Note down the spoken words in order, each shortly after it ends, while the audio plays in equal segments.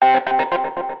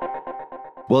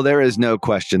Well, there is no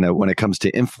question that when it comes to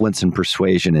influence and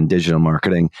persuasion in digital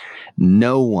marketing,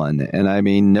 no one, and I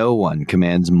mean no one,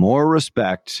 commands more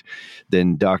respect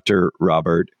than Dr.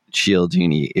 Robert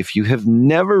Cialdini. If you have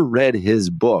never read his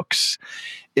books,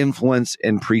 Influence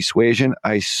and Persuasion,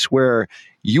 I swear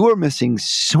you are missing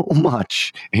so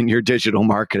much in your digital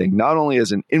marketing, not only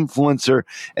as an influencer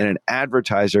and an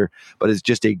advertiser, but as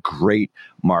just a great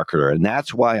marketer. And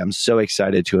that's why I'm so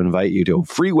excited to invite you to a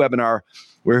free webinar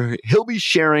where he'll be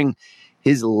sharing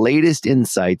his latest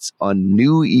insights on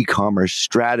new e-commerce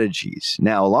strategies.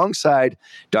 Now, alongside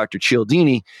Dr.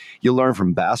 Cialdini, you'll learn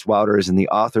from Bass Wouters and the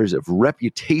authors of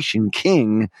Reputation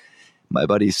King, my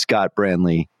buddies Scott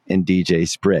Branley and DJ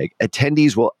Sprigg.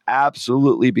 Attendees will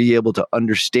absolutely be able to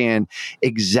understand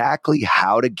exactly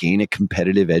how to gain a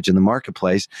competitive edge in the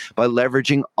marketplace by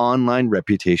leveraging online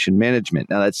reputation management.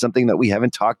 Now, that's something that we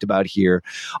haven't talked about here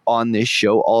on this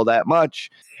show all that much.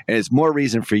 And it's more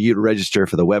reason for you to register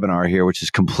for the webinar here, which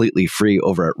is completely free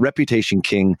over at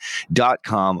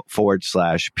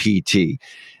reputationking.com/PT.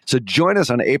 So join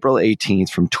us on April 18th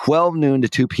from 12 noon to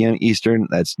 2 p.m. Eastern.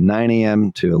 That's 9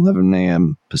 a.m. to 11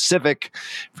 a.m. Pacific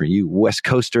for you West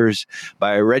Coasters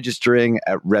by registering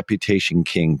at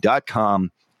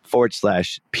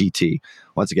reputationking.com/PT.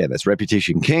 Once again, that's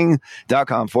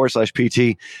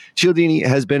reputationking.com/PT. Cialdini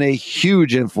has been a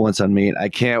huge influence on me, and I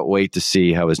can't wait to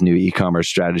see how his new e-commerce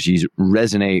strategies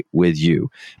resonate with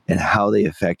you and how they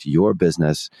affect your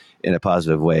business in a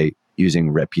positive way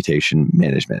using reputation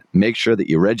management. Make sure that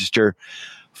you register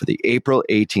for the April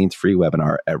 18th free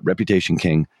webinar at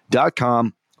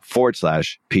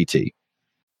reputationking.com/PT.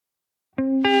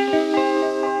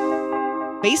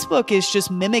 Facebook is just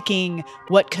mimicking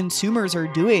what consumers are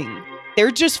doing.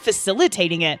 They're just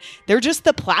facilitating it. They're just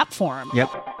the platform. Yep.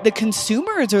 The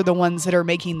consumers are the ones that are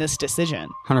making this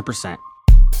decision. 100%.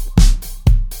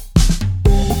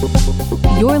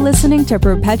 You're listening to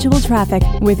Perpetual Traffic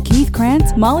with Keith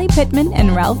Krantz, Molly Pittman,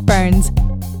 and Ralph Burns.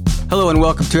 Hello and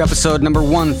welcome to episode number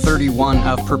 131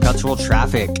 of Perpetual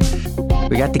Traffic.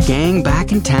 We got the gang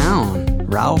back in town.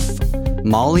 Ralph,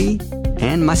 Molly,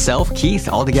 and myself, Keith,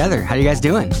 all together. How you guys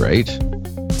doing? Great.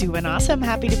 Doing awesome.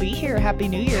 Happy to be here. Happy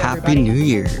New Year, Happy everybody. New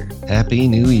Year. Happy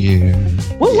New Year.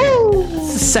 Woo-woo!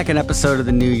 It's the second episode of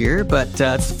the new year, but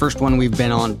it's the first one we've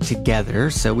been on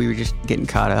together, so we were just getting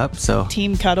caught up. So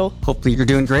Team Cuddle. hopefully you're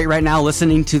doing great right now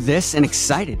listening to this and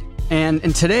excited.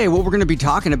 And today what we're going to be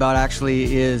talking about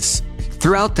actually is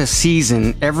throughout the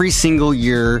season, every single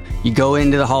year, you go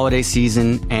into the holiday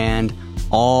season and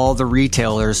all the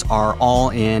retailers are all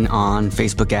in on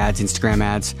Facebook ads, Instagram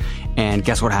ads, and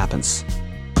guess what happens?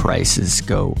 Prices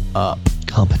go up.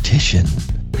 Competition.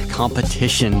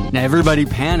 Now everybody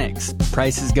panics.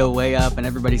 Prices go way up and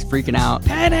everybody's freaking out.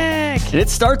 Panic! And it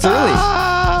starts early.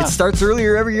 It starts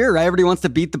earlier every year, right? Everybody wants to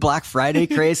beat the Black Friday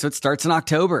craze, so it starts in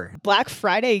October. Black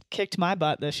Friday kicked my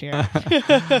butt this year.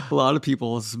 A lot of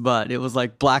people's butt. It was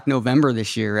like Black November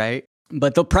this year, right?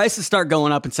 But the prices start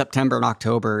going up in September and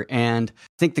October. And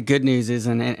I think the good news is,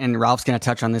 and Ralph's going to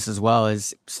touch on this as well,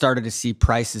 is started to see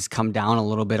prices come down a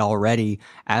little bit already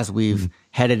as we've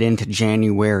headed into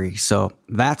January. So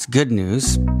that's good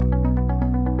news.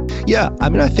 Yeah, I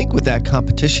mean, I think with that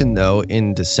competition, though,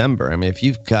 in December, I mean, if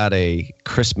you've got a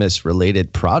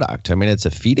Christmas-related product, I mean, it's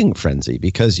a feeding frenzy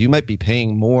because you might be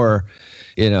paying more,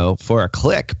 for a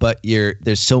click, but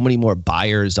there's so many more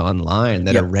buyers online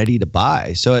that are ready to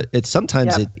buy. So it's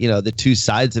sometimes, the two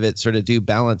sides of it sort of do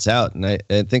balance out. And I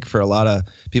think for a lot of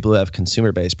people who have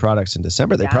consumer-based products in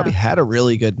December, they probably had a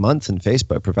really good month in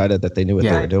Facebook, provided that they knew what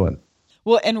they were doing.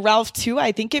 Well, and Ralph, too,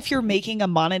 I think if you're making a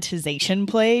monetization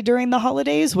play during the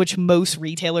holidays, which most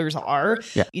retailers are,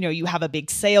 you have a big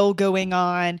sale going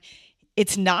on.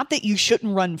 It's not that you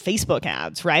shouldn't run Facebook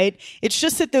ads, right? It's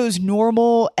just that those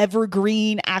normal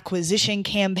evergreen acquisition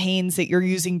campaigns that you're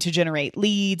using to generate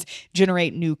leads,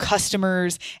 generate new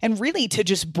customers, and really to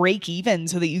just break even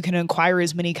so that you can acquire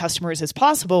as many customers as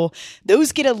possible,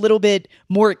 those get a little bit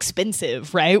more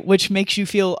expensive, right? Which makes you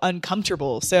feel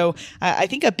uncomfortable. So I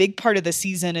think a big part of the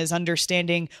season is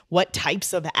understanding what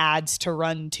types of ads to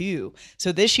run too.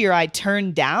 So this year I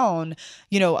turned down,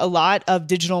 a lot of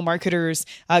digital marketers'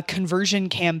 conversion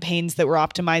campaigns that were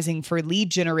optimizing for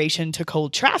lead generation to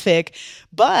cold traffic,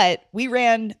 but we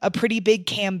ran a pretty big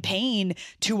campaign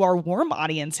to our warm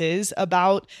audiences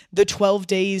about the 12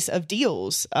 days of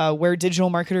deals, where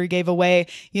digital marketer gave away,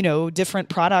 different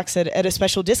products at a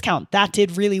special discount. That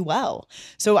did really well.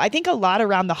 So I think a lot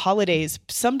around the holidays,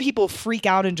 some people freak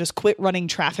out and just quit running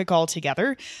traffic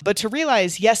altogether, but to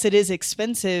realize, yes, it is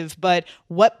expensive, but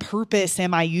what purpose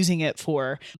am I using it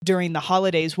for during the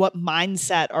holidays? What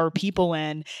mindset are people people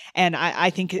in. And I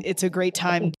think it's a great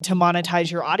time to monetize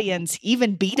your audience,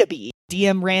 even B2B.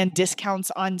 DM ran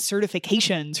discounts on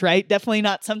certifications, right? Definitely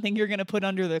not something you're going to put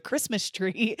under the Christmas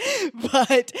tree,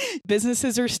 but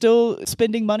businesses are still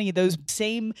spending money. Those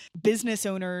same business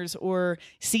owners or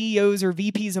CEOs or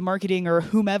VPs of marketing or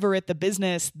whomever at the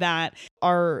business that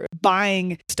are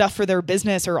buying stuff for their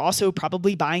business are also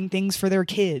probably buying things for their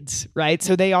kids, right?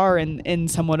 So they are in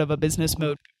somewhat of a business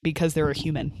mode because they're a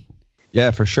human.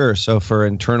 Yeah, for sure. So for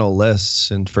internal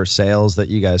lists and for sales that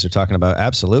you guys are talking about,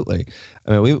 absolutely.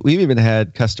 I mean, we've even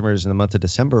had customers in the month of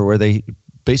December where they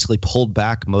basically pulled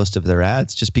back most of their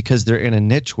ads just because they're in a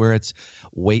niche where it's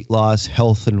weight loss,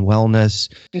 health and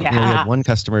wellness. Yeah. You know, we had one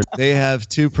customer, they have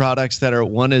two products that are,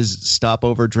 one is stop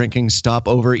over drinking, stop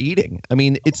overeating. I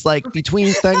mean, it's like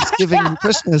between Thanksgiving and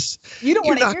Christmas, you're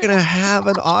not going to have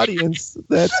an audience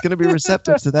that's going to be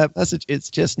receptive to that message. It's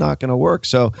just not going to work.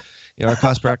 So, you know, our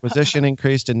cost per acquisition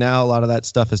increased, and now a lot of that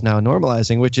stuff is now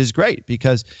normalizing, which is great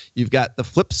because you've got the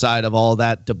flip side of all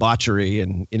that debauchery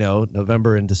in, you know,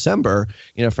 November and December,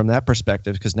 you know, from that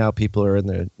perspective, because now people are in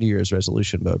the New Year's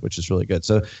resolution mode, which is really good.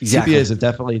 So exactly. CPAs have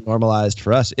definitely normalized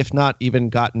for us, if not even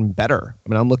gotten better. I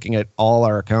mean, I'm looking at all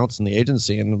our accounts in the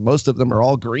agency, and most of them are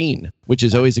all green, which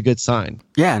is always a good sign.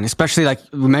 Yeah, and especially like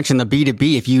we mentioned the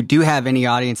B2B, if you do have any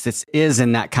audience that is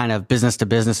in that kind of business to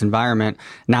business environment,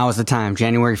 now is the time.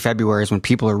 January, February is when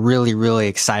people are really, really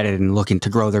excited and looking to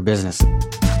grow their business.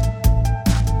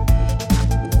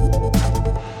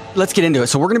 Let's get into it.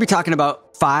 So we're going to be talking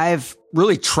about 5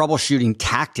 really troubleshooting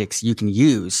tactics you can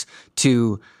use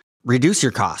to reduce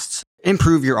your costs,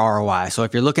 improve your ROI. So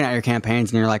if you're looking at your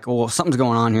campaigns and you're like, well, something's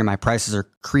going on here, my prices are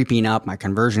creeping up, my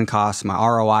conversion costs, my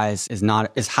ROI is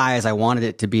not as high as I wanted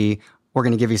it to be, we're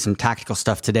going to give you some tactical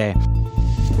stuff today.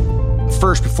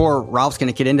 First, before Ralph's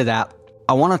going to get into that,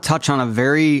 I want to touch on a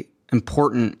very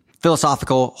important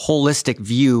philosophical, holistic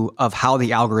view of how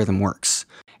the algorithm works.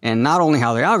 And not only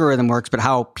how the algorithm works, but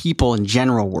how people in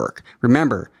general work.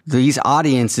 Remember, these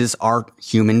audiences are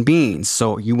human beings.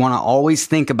 So you want to always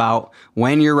think about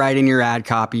when you're writing your ad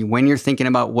copy, when you're thinking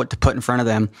about what to put in front of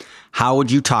them, how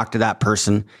would you talk to that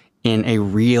person in a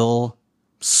real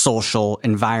social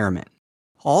environment?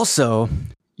 Also,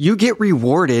 you get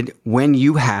rewarded when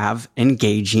you have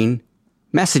engaging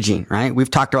messaging, right? We've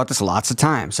talked about this lots of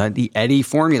times. The Eddie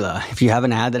formula. If you have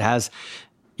an ad that has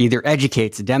either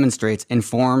educates, demonstrates,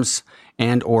 informs,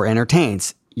 and or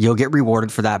entertains, you'll get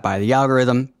rewarded for that by the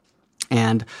algorithm,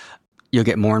 and you'll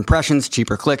get more impressions,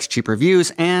 cheaper clicks, cheaper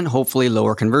views, and hopefully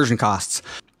lower conversion costs.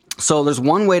 So there's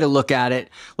one way to look at it.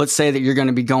 Let's say that you're going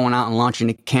to be going out and launching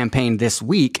a campaign this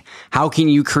week. How can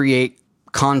you create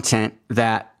content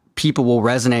that people will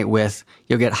resonate with?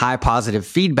 You'll get high positive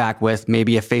feedback with,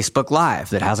 maybe a Facebook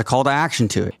Live that has a call to action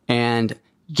to it, and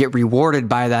get rewarded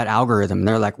by that algorithm.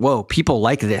 They're like, whoa, people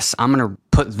like this. I'm going to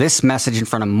put this message in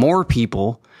front of more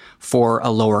people for a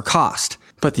lower cost.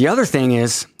 But the other thing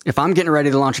is, if I'm getting ready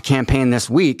to launch a campaign this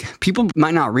week, people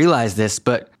might not realize this,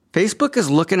 but Facebook is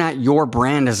looking at your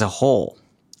brand as a whole,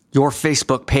 your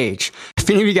Facebook page. If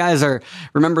any of you guys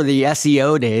remember the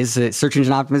SEO days, the search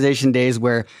engine optimization days,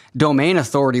 where domain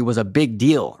authority was a big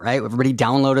deal, right? Everybody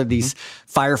downloaded these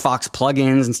Firefox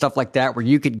plugins and stuff like that, where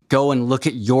you could go and look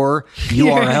at your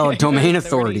URL domain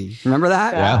authority. Remember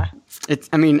that? Yeah.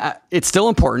 It's still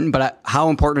important, but how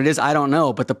important it is, I don't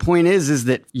know. But the point is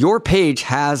that your page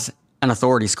has an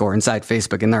authority score inside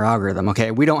Facebook in their algorithm.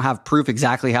 Okay. We don't have proof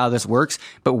exactly how this works,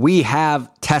 but we have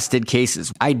tested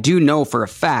cases. I do know for a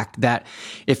fact that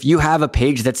if you have a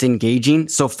page that's engaging,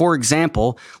 so for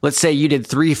example, let's say you did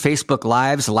 3 Facebook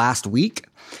Lives last week,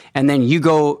 and then you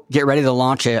go get ready to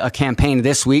launch a campaign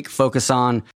this week, focus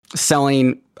on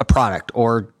selling a product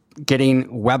or getting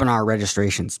webinar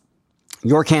registrations.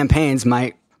 Your campaigns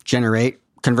might generate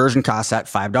conversion costs at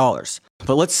 $5.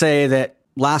 But let's say that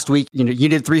last week, you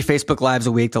did 3 Facebook Lives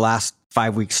a week the last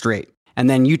 5 weeks straight. And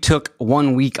then you took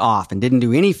 1 week off and didn't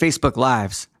do any Facebook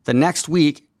Lives. The next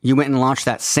week, you went and launched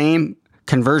that same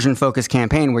conversion focused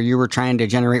campaign where you were trying to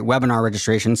generate webinar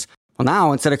registrations. Well,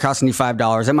 now instead of costing you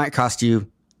 $5, it might cost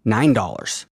you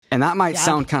 $9. And that might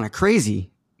sound kind of crazy,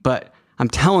 but I'm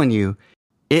telling you,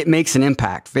 it makes an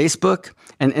impact. Facebook,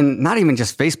 and not even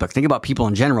just Facebook, think about people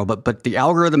in general, but the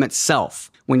algorithm itself,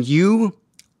 when you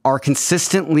are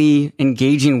consistently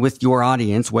engaging with your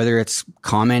audience, whether it's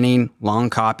commenting, long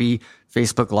copy,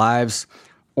 Facebook Lives,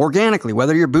 organically,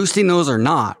 whether you're boosting those or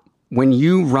not, when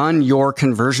you run your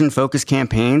conversion focused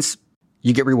campaigns,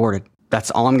 you get rewarded.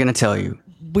 That's all I'm going to tell you.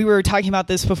 We were talking about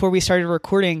this before we started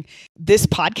recording. This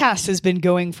podcast has been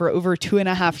going for over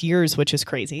 2.5 years, which is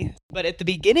crazy. But at the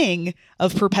beginning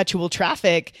of Perpetual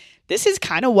Traffic, this is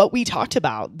kind of what we talked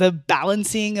about, the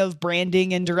balancing of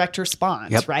branding and direct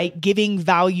response, right? Giving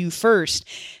value first.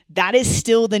 That is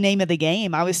still the name of the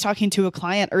game. I was talking to a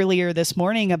client earlier this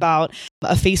morning about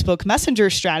a Facebook Messenger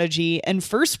strategy. And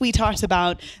first we talked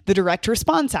about the direct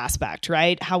response aspect,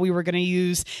 right? How we were going to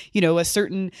use, a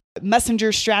certain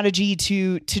messenger strategy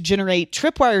to generate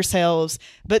tripwire sales.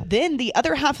 But then the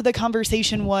other half of the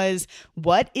conversation was,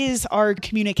 what is our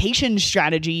communication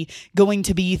strategy going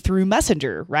to be through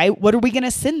Messenger, right? What are we going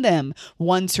to send them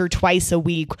once or twice a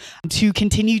week to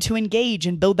continue to engage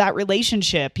and build that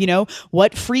relationship?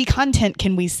 What free content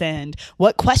can we send?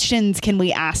 What questions can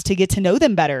we ask to get to know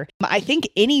them better? I think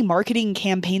any marketing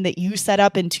campaign that you set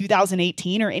up in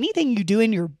 2018 or anything you do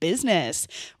in your business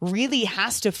really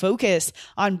has to focus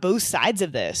on both sides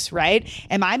of this, right?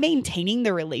 Am I maintaining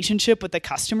the relationship with the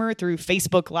customer through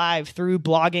Facebook Live, through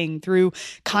blogging, through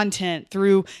content,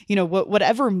 through,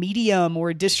 whatever medium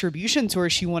or distribution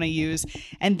source you want to use,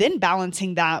 and then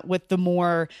balancing that with the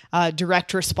more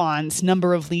direct response,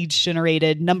 number of leads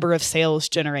generated, number of sales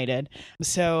generated.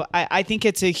 So I think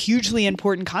it's a hugely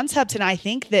important concept. And I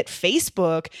think that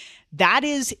Facebook, that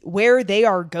is where they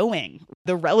are going.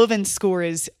 The relevance score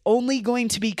is only going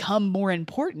to become more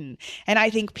important. And I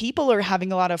think people are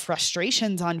having a lot of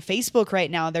frustrations on Facebook right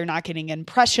now. They're not getting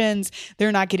impressions.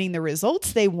 They're not getting the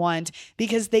results they want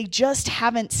because they just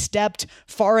haven't stepped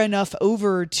far enough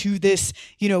over to this,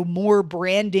 more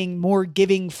branding, more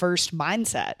giving first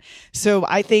mindset. So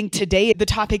I think today the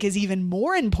topic is even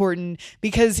more important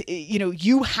because,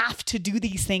 you have to do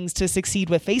these things to succeed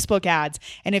with Facebook ads.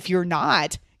 And if you're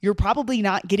not, you're probably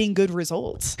not getting good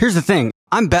results. Here's the thing.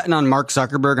 I'm betting on Mark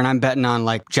Zuckerberg and I'm betting on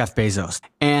Jeff Bezos.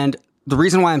 And the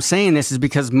reason why I'm saying this is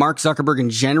because Mark Zuckerberg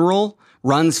in general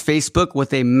runs Facebook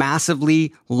with a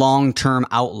massively long-term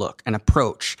outlook and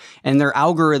approach. And their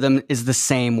algorithm is the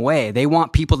same way. They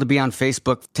want people to be on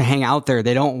Facebook to hang out there.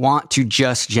 They don't want to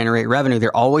just generate revenue.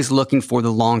 They're always looking for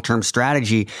the long-term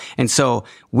strategy. And so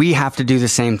we have to do the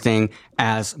same thing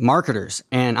as marketers.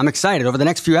 And I'm excited. Over the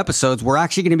next few episodes, we're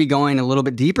actually going to be going a little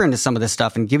bit deeper into some of this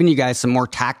stuff and giving you guys some more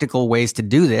tactical ways to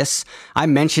do this. I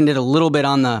mentioned it a little bit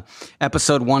on the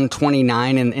episode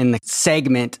 129 in the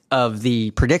segment of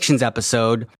the predictions episode.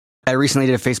 I recently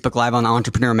did a Facebook Live on the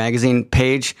Entrepreneur Magazine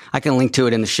page. I can link to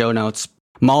it in the show notes.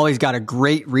 Molly's got a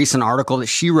great recent article that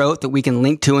she wrote that we can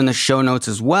link to in the show notes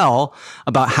as well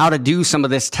about how to do some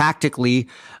of this tactically.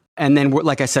 And then,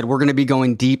 like I said, we're going to be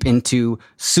going deep into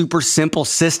super simple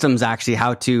systems, actually,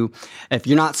 how to, if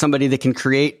you're not somebody that can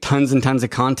create tons and tons of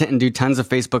content and do tons of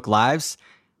Facebook Lives,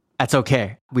 that's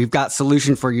okay. We've got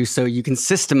solution for you so you can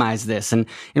systemize this. And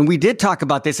we did talk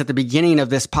about this at the beginning of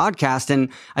this podcast. And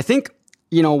I think,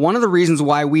 one of the reasons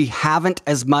why we haven't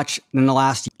as much in the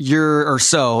last year or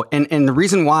so, and the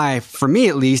reason why, for me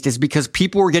at least, is because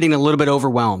people were getting a little bit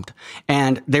overwhelmed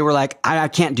and they were like, I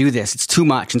can't do this. It's too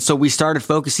much. And so we started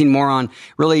focusing more on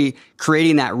really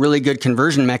creating that really good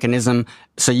conversion mechanism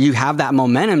so you have that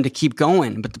momentum to keep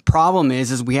going. But the problem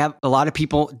is we have a lot of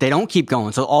people, they don't keep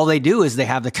going. So all they do is they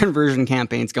have the conversion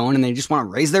campaigns going and they just want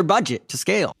to raise their budget to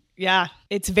scale. Yeah,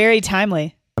 it's very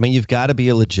timely. I mean, you've got to be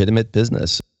a legitimate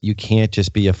business. You can't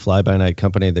just be a fly-by-night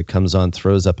company that comes on,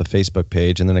 throws up a Facebook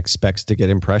page, and then expects to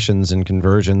get impressions and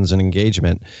conversions and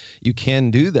engagement. You can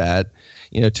do that,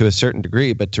 to a certain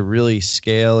degree, but to really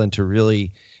scale and to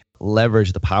really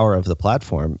leverage the power of the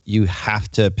platform, you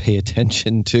have to pay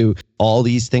attention to all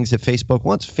these things that Facebook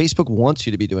wants. Facebook wants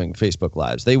you to be doing Facebook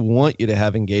Lives. They want you to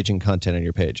have engaging content on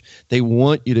your page. They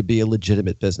want you to be a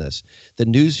legitimate business. The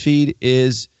newsfeed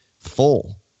is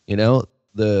full,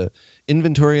 The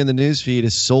inventory in the newsfeed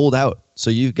is sold out. So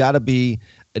you've got to be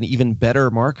an even better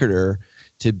marketer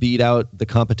to beat out the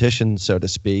competition, so to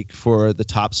speak, for the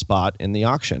top spot in the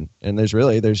auction. And there's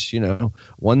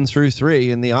 1 through 3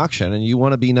 in the auction, and you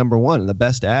want to be number one. And the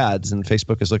best ads, and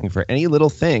Facebook is looking for any little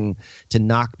thing to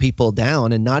knock people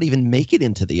down and not even make it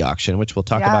into the auction, which we'll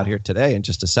talk about here today in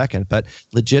just a second. But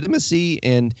legitimacy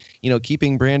and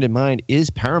keeping brand in mind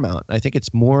is paramount. I think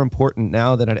it's more important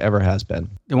now than it ever has been.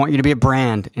 They want you to be a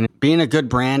brand, and being a good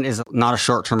brand is not a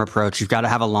short-term approach. You've got to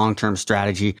have a long-term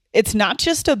strategy. It's not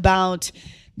just about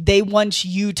they want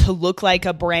you to look like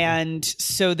a brand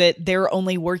so that they're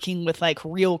only working with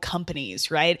real companies,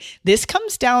 right? This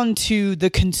comes down to the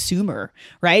consumer,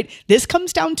 right? This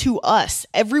comes down to us,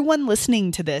 everyone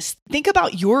listening to this. Think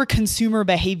about your consumer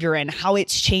behavior and how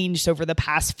it's changed over the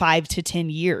past 5 to 10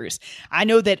 years. I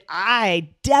know that I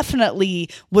definitely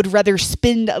would rather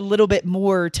spend a little bit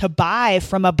more to buy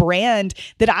from a brand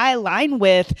that I align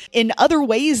with in other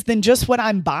ways than just what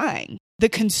I'm buying. the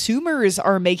consumers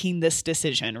are making this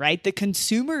decision, right? The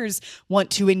consumers want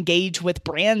to engage with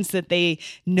brands that they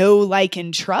know, like,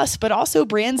 and trust, but also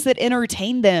brands that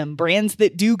entertain them, brands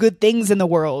that do good things in the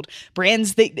world,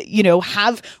 brands that, you know,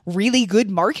 have really good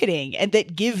marketing and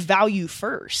that give value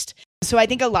first. So I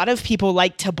think a lot of people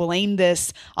like to blame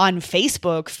this on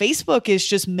Facebook. Facebook is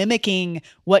just mimicking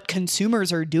what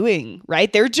consumers are doing,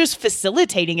 right? They're just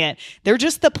facilitating it. They're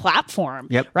just the platform,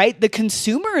 right? The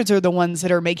consumers are the ones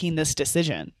that are making this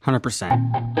decision. 100%.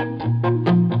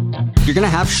 You're going to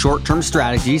have short-term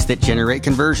strategies that generate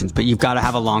conversions, but you've got to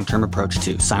have a long-term approach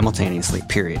too, simultaneously,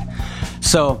 period.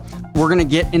 So we're going to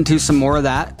get into some more of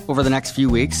that over the next few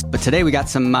weeks. But today we got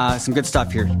some good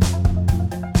stuff here.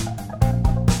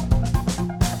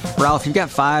 Ralph, you've got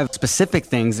 5 specific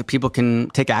things that people can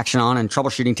take action on and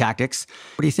troubleshooting tactics.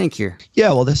 What do you think here? Yeah,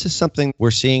 well, this is something we're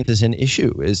seeing as an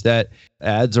issue, is that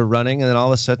ads are running and then all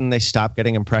of a sudden they stop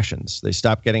getting impressions. They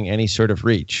stop getting any sort of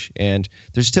reach. And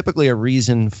there's typically a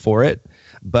reason for it,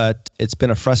 but it's been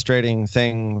a frustrating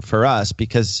thing for us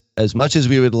because as much as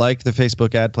we would like the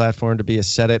Facebook ad platform to be a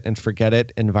set it and forget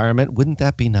it environment, wouldn't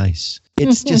that be nice?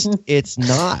 It's just, it's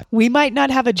not. We might not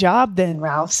have a job then,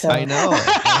 Ralph. So. I know.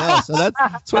 So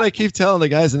that's what I keep telling the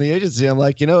guys in the agency. I'm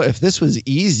like, you know, if this was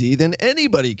easy, then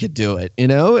anybody could do it, you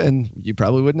know, and you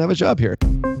probably wouldn't have a job here.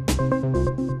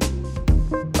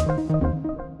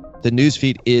 The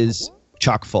newsfeed is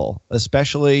chock full,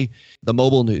 especially the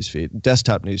mobile newsfeed,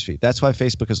 desktop newsfeed. That's why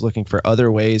Facebook is looking for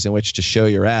other ways in which to show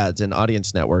your ads and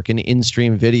audience network and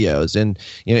in-stream videos and,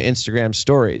 you know, Instagram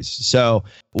stories. So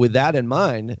with that in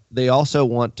mind, they also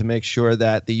want to make sure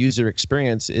that the user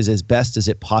experience is as best as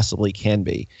it possibly can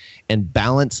be and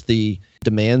balance the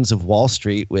demands of Wall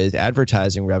Street with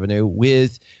advertising revenue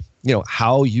with, you know,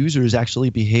 how users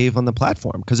actually behave on the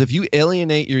platform. Because if you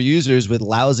alienate your users with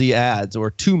lousy ads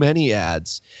or too many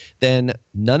ads, then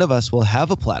none of us will have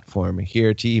a platform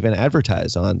here to even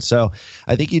advertise on. So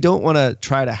I think you don't want to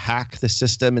try to hack the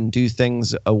system and do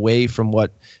things away from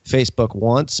what Facebook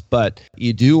wants, but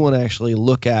you do want to actually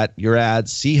look at your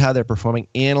ads, see how they're performing,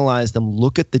 analyze them,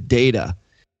 look at the data.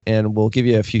 And we'll give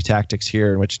you a few tactics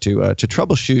here in which to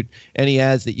troubleshoot any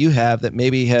ads that you have that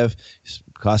maybe have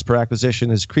cost per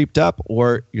acquisition has creeped up,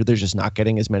 or they're just not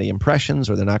getting as many impressions,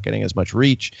 or they're not getting as much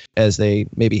reach as they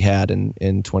maybe had in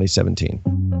 2017.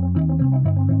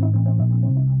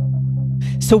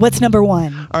 So what's number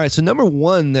 1? All right, so number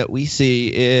 1 that we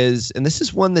see is, and this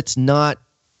is one that's not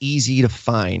easy to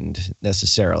find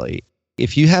necessarily.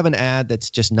 If you have an ad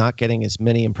that's just not getting as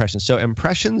many impressions. So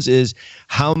impressions is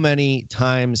how many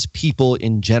times people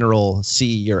in general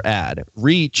see your ad.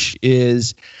 Reach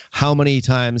is how many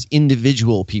times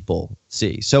individual people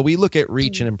see. So we look at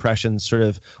reach and impressions sort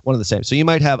of one of the same. So you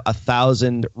might have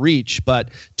 1,000 reach, but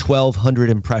 1,200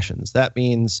 impressions. That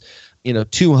means, you know,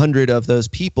 200 of those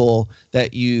people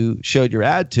that you showed your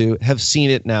ad to have seen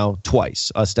it now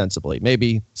twice, ostensibly.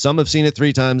 Maybe some have seen it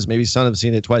 3 times, maybe some have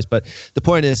seen it twice. But the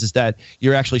point is that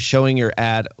you're actually showing your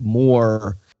ad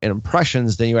more in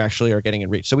impressions than you actually are getting in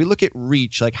reach. So we look at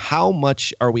reach, like how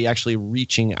much are we actually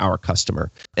reaching our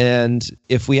customer? And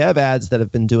if we have ads that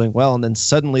have been doing well and then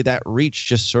suddenly that reach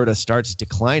just sort of starts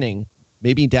declining,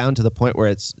 maybe down to the point where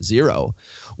it's 0,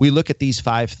 we look at these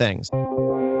 5 things.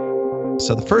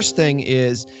 So the first thing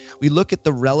is we look at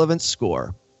the relevance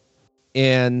score.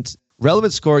 And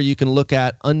relevance score you can look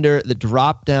at under the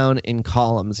drop down in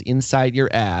columns inside your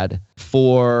ad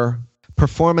for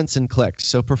performance and clicks.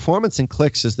 So performance and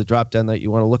clicks is the drop down that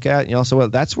you want to look at. And you also,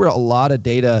 that's where a lot of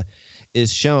data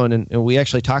is shown. And we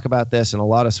actually talk about this in a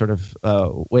lot of sort of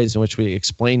ways in which we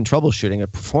explain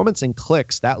troubleshooting. Performance and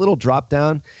clicks, that little drop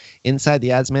down inside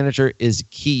the ads manager is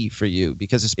key for you,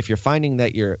 because if you're finding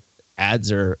that your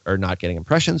ads are not getting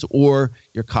impressions or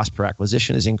your cost per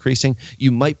acquisition is increasing,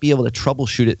 you might be able to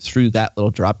troubleshoot it through that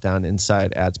little drop down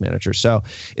inside ads manager. So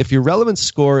if your relevance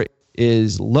score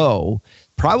is low,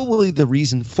 probably the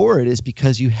reason for it is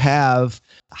because you have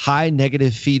high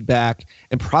negative feedback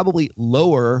and probably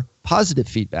lower positive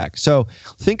feedback. So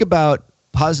think about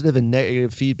positive and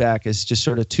negative feedback as just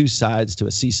sort of 2 sides to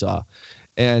a seesaw.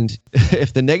 And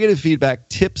if the negative feedback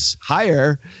tips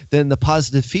higher than the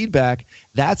positive feedback,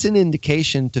 that's an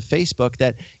indication to Facebook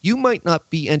that you might not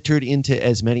be entered into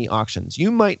as many auctions.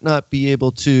 You might not be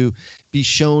able to be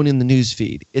shown in the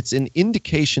newsfeed. It's an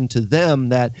indication to them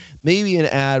that maybe an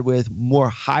ad with more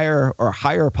higher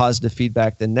positive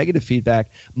feedback than negative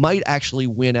feedback might actually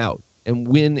win out. and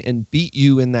win and beat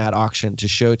you in that auction to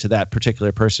show to that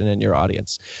particular person in your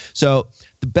audience. So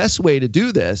the best way to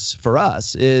do this for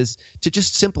us is to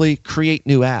just simply create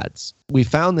new ads. We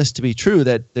found this to be true,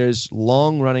 that there's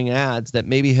long-running ads that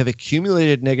maybe have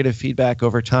accumulated negative feedback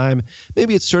over time.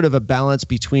 Maybe it's sort of a balance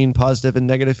between positive and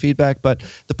negative feedback, but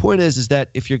the point is that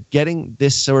if you're getting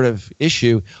this sort of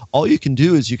issue, all you can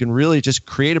do is you can really just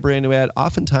create a brand new ad,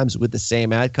 oftentimes with the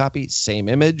same ad copy, same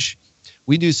image.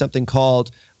 We do something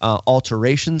called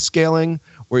alteration scaling,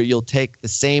 where you'll take the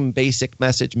same basic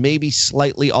message, maybe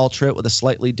slightly alter it with a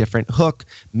slightly different hook,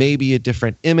 maybe a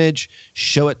different image,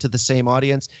 show it to the same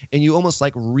audience, and you almost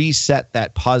like reset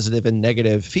that positive and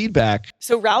negative feedback.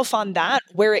 So Ralph, on that,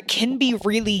 where it can be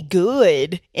really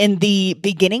good in the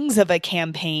beginnings of a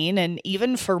campaign and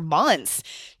even for months,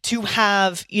 to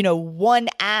have, one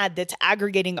ad that's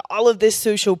aggregating all of this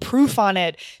social proof on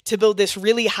it to build this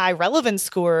really high relevance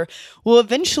score, well,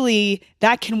 eventually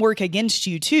that can work against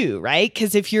you too, right?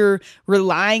 Because if you're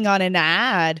relying on an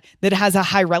ad that has a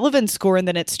high relevance score and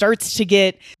then it starts to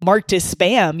get marked as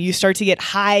spam, you start to get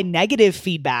high negative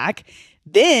feedback,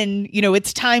 then,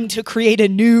 it's time to create a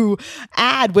new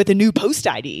ad with a new post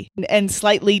ID and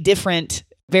slightly different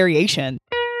variation.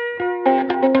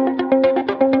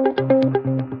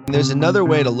 There's another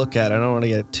way to look at it. I don't want to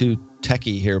get too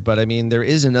techie here, but I mean, there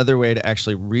is another way to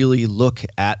actually really look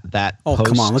at that post.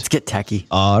 Come on, let's get techie.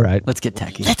 All right. Let's get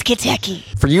techie. Let's get techie.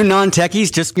 For you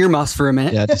non-techies, just earmuffs for a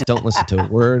minute. Yeah, just don't listen to a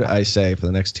word I say for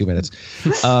the next 2 minutes.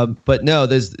 But no,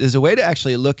 there's a way to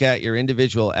actually look at your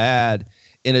individual ad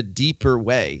in a deeper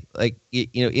way. Like,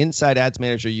 inside Ads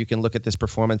Manager, you can look at this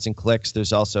performance and clicks.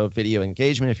 There's also video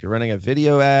engagement. If you're running a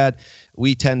video ad,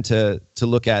 we tend to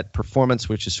look at performance,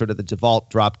 which is sort of the default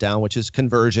drop down, which is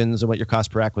conversions and what your cost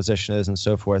per acquisition is and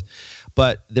so forth.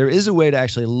 But there is a way to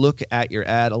actually look at your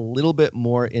ad a little bit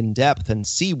more in depth and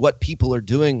see what people are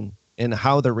doing and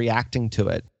how they're reacting to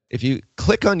it. If you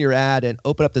click on your ad and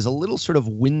open up, there's a little sort of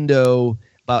window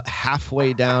about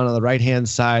halfway down on the right-hand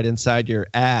side inside your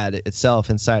ad itself,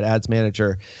 inside Ads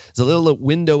Manager. There's a little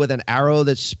window with an arrow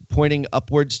that's pointing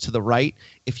upwards to the right.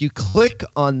 If you click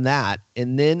on that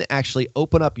and then actually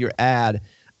open up your ad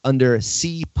under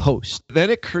See Post, then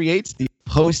it creates the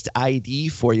post ID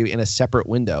for you in a separate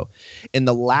window. And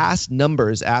the last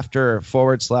numbers after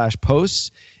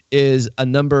 /posts is a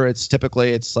number.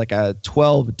 It's like a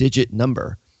 12-digit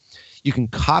number. You can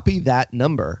copy that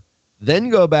number, then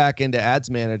go back into Ads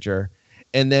Manager,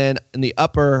 and then in the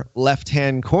upper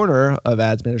left-hand corner of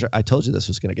Ads Manager, I told you this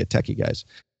was going to get techie, guys.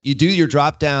 You do your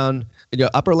drop-down in your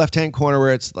upper left-hand corner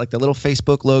where it's like the little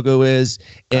Facebook logo is,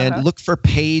 and look for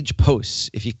Page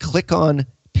Posts. If you click on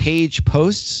Page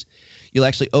Posts, you'll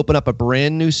actually open up a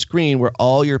brand new screen where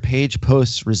all your page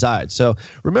posts reside. So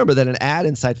remember that an ad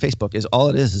inside Facebook is all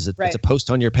it is it's a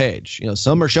post on your page.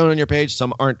 Some are shown on your page,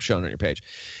 some aren't shown on your page.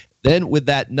 Then with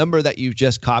that number that you've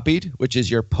just copied, which is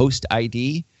your post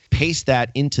ID, paste that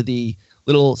into the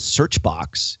little search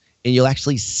box, and you'll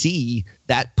actually see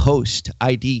that post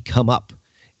ID come up.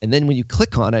 And then when you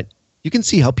click on it, you can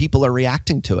see how people are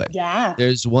reacting to it. Yeah.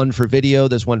 There's one for video.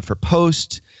 There's one for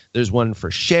post. There's one for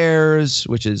shares,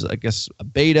 which is, I guess, a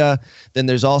beta. Then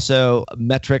there's also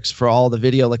metrics for all the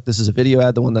video. Like this is a video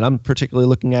ad, the one that I'm particularly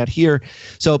looking at here.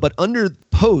 So, but under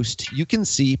post, you can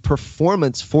see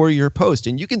performance for your post.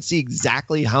 And you can see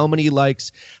exactly how many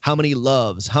likes, how many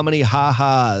loves, how many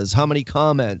ha-has, how many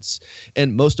comments.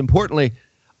 And most importantly,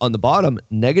 on the bottom,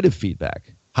 negative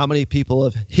feedback. How many people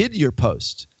have hid your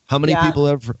post? How many people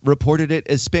have reported it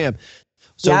as spam?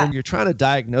 So when you're trying to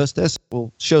diagnose this,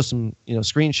 we'll show some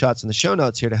screenshots in the show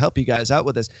notes here to help you guys out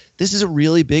with this. This is a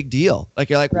really big deal. Like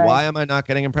you're like, why am I not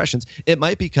getting impressions? It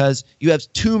might be because you have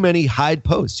too many hide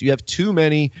posts. You have too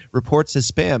many reports as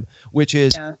spam, which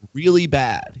is really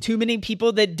bad. Too many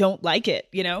people that don't like it,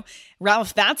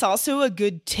 Ralph, that's also a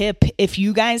good tip. If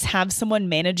you guys have someone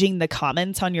managing the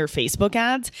comments on your Facebook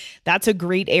ads, that's a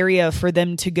great area for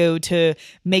them to go to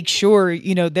make sure,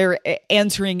 they're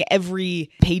answering every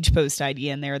page post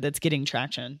ID in there that's getting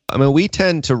traction. I mean, we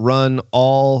tend to run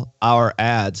all our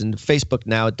ads, and Facebook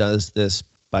now does this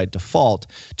by default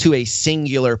to a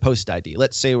singular post ID.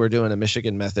 Let's say we're doing a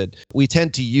Michigan method. We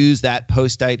tend to use that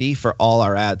post ID for all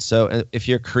our ads. So if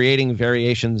you're creating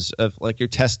variations of, like you're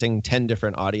testing 10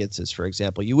 different audiences, for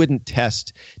example, you wouldn't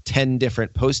test 10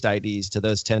 different post IDs to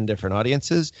those 10 different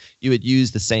audiences. You would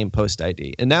use the same post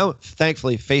ID. And now,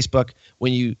 thankfully, Facebook,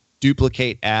 when you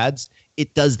duplicate ads,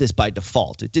 it does this by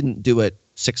default. It didn't do it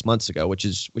 6 months ago, which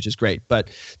is great. But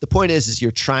the point is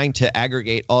you're trying to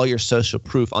aggregate all your social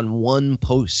proof on one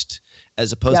post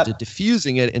as opposed to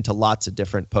diffusing it into lots of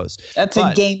different posts. That's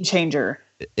a game changer.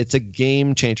 it's a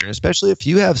game changer, especially if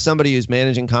you have somebody who's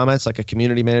managing comments like a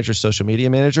community manager, social media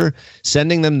manager,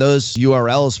 sending them those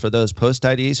URLs for those post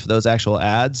IDs, for those actual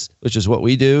ads, which is what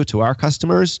we do to our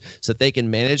customers so that they can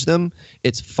manage them.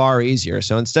 It's far easier.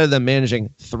 So instead of them managing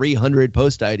 300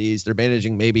 post IDs, they're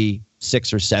managing maybe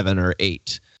 6 or 7 or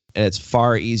 8. And it's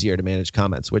far easier to manage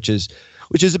comments, which is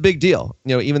a big deal.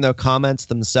 Even though comments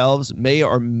themselves may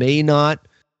or may not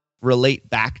relate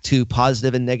back to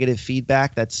positive and negative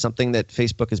feedback. That's something that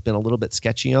Facebook has been a little bit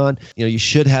sketchy on. You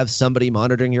should have somebody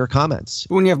monitoring your comments.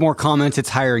 When you have more comments, it's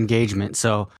higher engagement.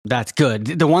 So that's good.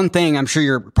 The one thing, I'm sure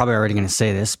you're probably already going to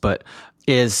say this, but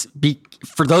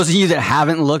for those of you that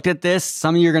haven't looked at this,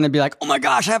 some of you are going to be like, oh my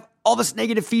gosh, I have all this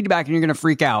negative feedback, and you're going to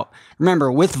freak out.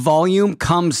 Remember, with volume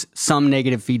comes some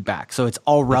negative feedback. So it's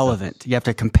all relevant. You have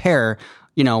to compare,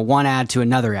 one ad to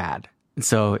another ad. And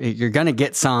so you're going to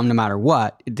get some no matter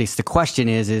what. The question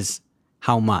is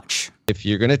how much? If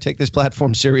you're going to take this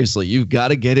platform seriously, you've got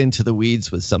to get into the weeds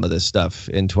with some of this stuff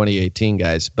in 2018,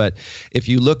 guys. But if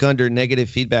you look under negative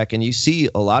feedback and you see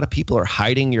a lot of people are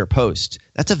hiding your post,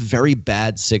 that's a very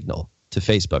bad signal to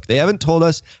Facebook. They haven't told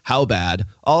us how bad.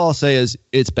 All I'll say is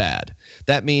it's bad.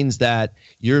 That means that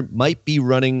you might be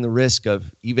running the risk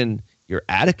of even your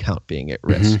ad account being at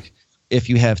risk if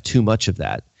you have too much of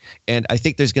that. And I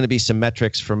think there's going to be some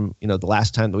metrics from, the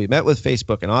last time that we met with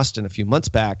Facebook in Austin a few months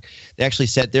back. They actually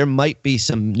said there might be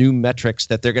some new metrics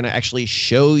that they're going to actually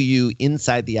show you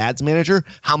inside the ads manager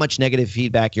how much negative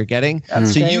feedback you're getting.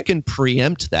 So you can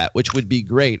preempt that, which would be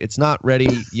great. It's not ready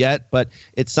yet, but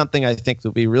it's something I think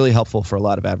will be really helpful for a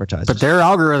lot of advertisers. But their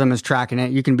algorithm is tracking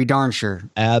it. You can be darn sure.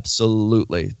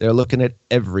 Absolutely. They're looking at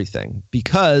everything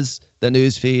because the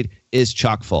news feed is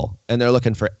chock full, and they're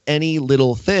looking for any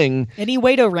little thing. Any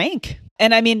way to rank.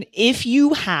 And I mean, if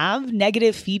you have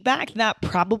negative feedback, that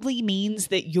probably means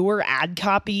that your ad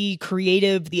copy,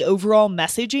 creative, the overall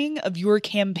messaging of your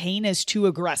campaign is too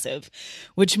aggressive,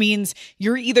 which means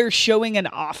you're either showing an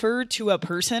offer to a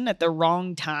person at the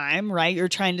wrong time, right? You're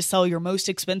trying to sell your most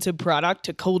expensive product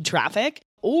to cold traffic,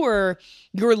 or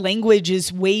your language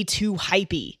is way too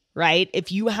hypey. Right?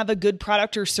 If you have a good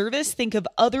product or service, think of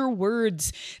other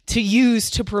words to use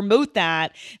to promote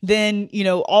that than,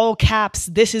 all caps,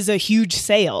 this is a huge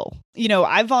sale.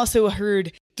 I've also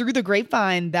heard through the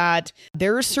grapevine that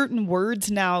there are certain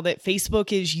words now that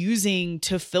Facebook is using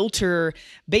to filter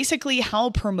basically how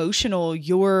promotional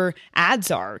your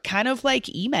ads are, kind of like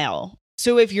email.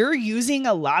 So if you're using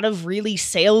a lot of really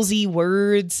salesy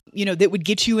words, that would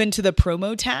get you into the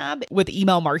promo tab with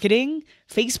email marketing,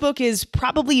 Facebook is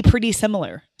probably pretty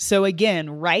similar. So again,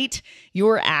 write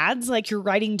your ads like you're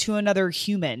writing to another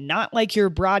human, not like you're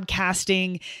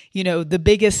broadcasting, the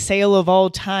biggest sale of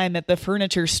all time at the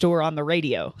furniture store on the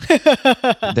radio.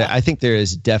 I think there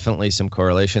is definitely some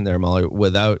correlation there, Molly,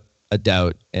 without a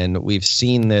doubt. And we've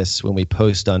seen this when we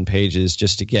post on pages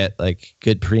just to get like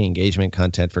good pre-engagement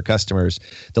content for customers.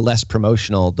 The less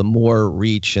promotional, the more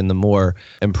reach and the more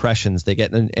impressions they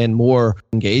get and more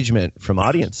engagement from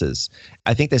audiences.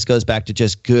 I think this goes back to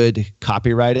just good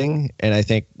copywriting. And I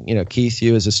think, Keith,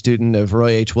 you as a student of Roy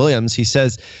H. Williams, he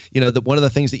says, that one of the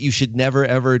things that you should never,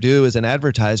 ever do as an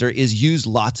advertiser is use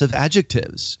lots of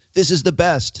adjectives. This is the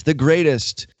best, the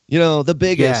greatest, the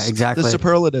biggest, exactly. The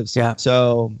superlatives. Yeah.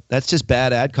 So that's just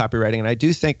bad ad copywriting. And I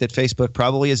do think that Facebook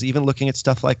probably is even looking at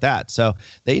stuff like that. So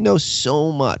they know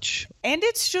so much. And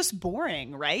it's just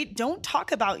boring, right? Don't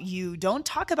talk about you. Don't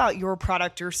talk about your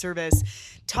product or service.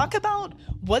 Talk about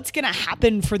what's going to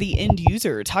happen for the end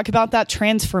user. Talk about that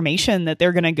transformation that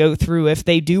they're going to go through if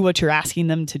they do what you're asking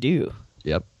them to do.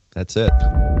 Yep, that's it.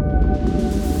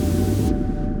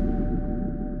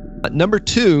 Number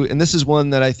 2, and this is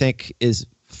one that I think is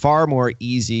far more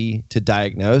easy to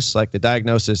diagnose. Like the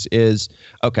diagnosis is,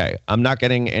 okay, I'm not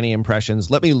getting any impressions.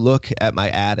 Let me look at my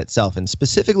ad itself. And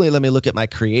specifically, let me look at my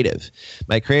creative,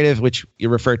 which you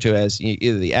refer to as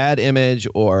either the ad image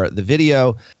or the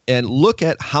video, and look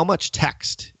at how much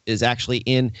text is actually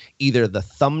in either the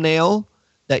thumbnail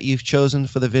that you've chosen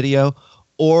for the video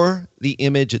or the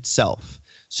image itself.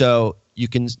 So you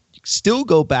can still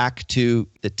go back to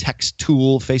the text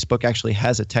tool. Facebook actually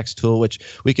has a text tool, which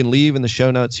we can leave in the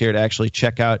show notes here to actually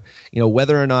check out,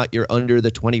 whether or not you're under the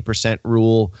 20%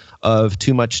 rule of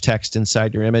too much text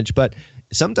inside your image. But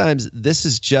sometimes this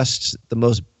is just the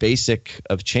most basic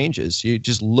of changes. You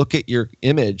just look at your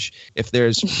image. If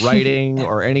there's writing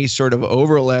or any sort of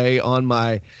overlay on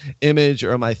my image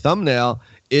or my thumbnail,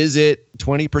 is it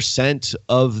 20%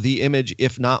 of the image,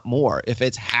 if not more? If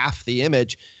it's half the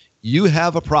image, you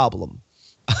have a problem.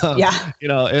 Yeah.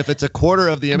 If it's a quarter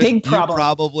of the image, Big problem. you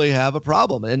probably have a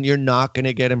problem and you're not going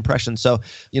to get impressions. So,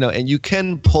 and you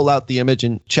can pull out the image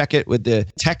and check it with the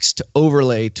text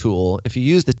overlay tool. If you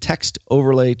use the text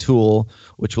overlay tool,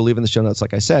 which we'll leave in the show notes,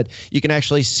 like I said, you can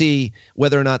actually see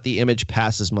whether or not the image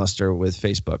passes muster with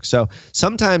Facebook. So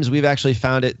sometimes we've actually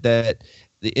found it that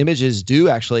the images do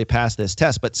actually pass this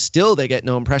test, but still they get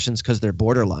no impressions because they're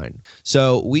borderline.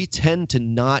 So we tend to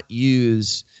not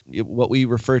use what we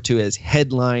refer to as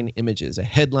headline images. A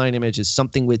headline image is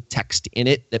something with text in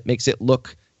it that makes it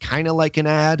look kind of like an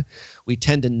ad. We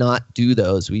tend to not do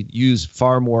those. We use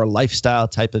far more lifestyle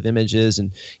type of images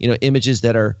and images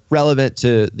that are relevant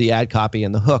to the ad copy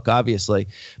and the hook, obviously,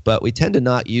 but we tend to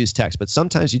not use text. But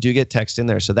sometimes you do get text in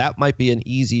there, so that might be an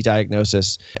easy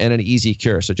diagnosis and an easy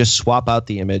cure. So just swap out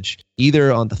the image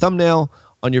either on the thumbnail,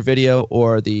 on your video,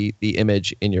 or the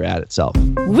image in your ad itself.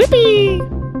 Whippy!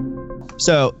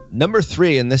 So number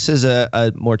 3, and this is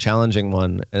a more challenging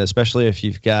one, and especially if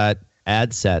you've got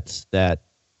ad sets that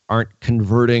aren't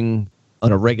converting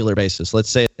on a regular basis. Let's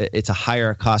say it's a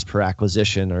higher cost per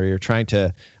acquisition, or you're trying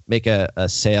to make a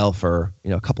sale for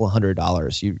a couple of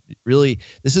 $100s.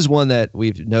 This is one that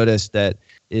we've noticed that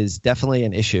is definitely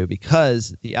an issue,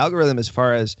 because the algorithm, as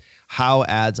far as how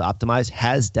ads optimize,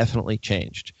 has definitely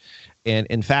changed. And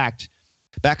in fact,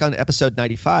 back on episode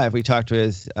 95, we talked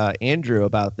with Andrew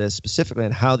about this specifically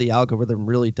and how the algorithm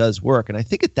really does work. And I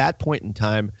think at that point in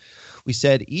time, we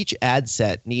said each ad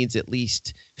set needs at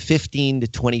least 15 to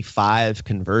 25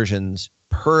 conversions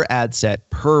per ad set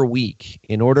per week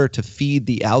in order to feed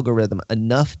the algorithm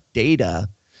enough data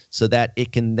so that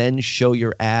it can then show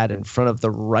your ad in front of the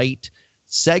right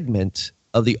segment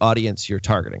of the audience you're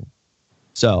targeting.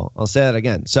 So I'll say that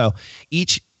again. So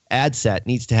each ad set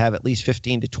needs to have at least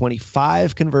 15 to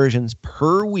 25 conversions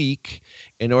per week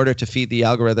in order to feed the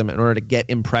algorithm, in order to get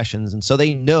impressions. And so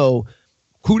they know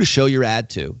who to show your ad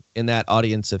to in that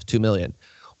audience of 2 million.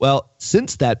 Well,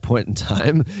 since that point in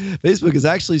time, Facebook has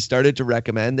actually started to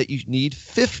recommend that you need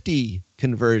 50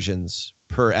 conversions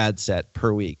per ad set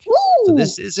per week. Woo! So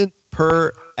this isn't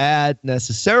per ad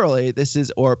necessarily. This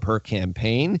is, or per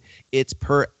campaign. It's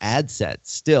per ad set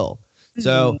still. Mm-hmm.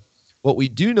 So what we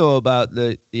do know about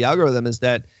the algorithm is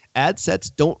that ad sets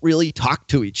don't really talk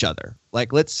to each other.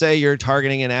 Like, let's say you're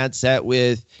targeting an ad set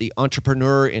with the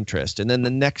entrepreneur interest, and then the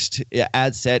next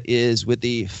ad set is with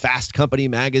the Fast Company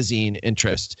magazine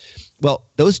interest. Well,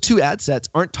 those two ad sets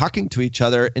aren't talking to each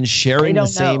other and sharing the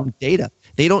same data.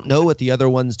 They don't know what the other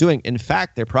one's doing. In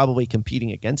fact, they're probably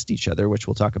competing against each other, which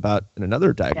we'll talk about in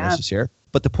another diagnosis here.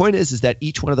 But the point is that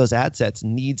each one of those ad sets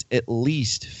needs at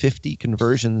least 50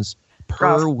 conversions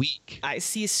per week. I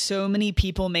see so many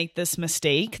people make this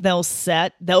mistake. They'll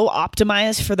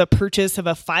optimize for the purchase of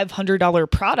a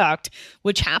 $500 product,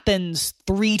 which happens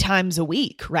 3 times a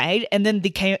week, right? And then the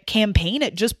campaign,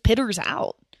 it just pitters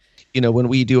out. When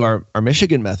we do our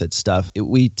Michigan method stuff,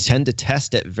 we tend to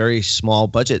test at very small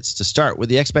budgets to start, with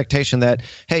the expectation that,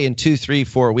 hey, in 2, 3,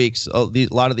 4 weeks, a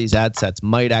lot of these ad sets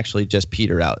might actually just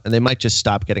peter out and they might just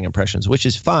stop getting impressions, which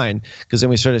is fine, because then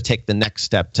we sort of take the next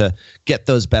step to get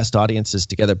those best audiences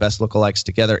together, best lookalikes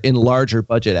together in larger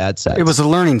budget ad sets. It was a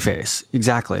learning phase.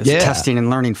 Exactly. It's a testing and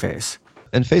learning phase.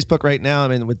 And Facebook right now,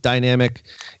 with dynamic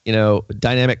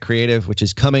creative, which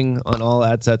is coming on all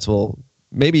ad sets, will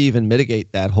maybe even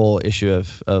mitigate that whole issue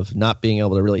of not being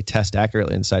able to really test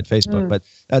accurately inside Facebook. But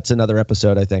that's another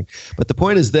episode, I think. But the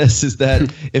point is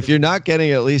that if you're not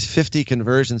getting at least 50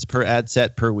 conversions per ad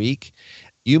set per week,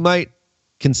 you might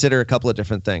consider a couple of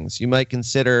different things. You might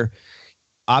consider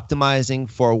optimizing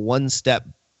for one step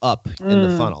up in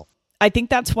the funnel. I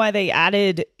think that's why they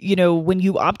added, when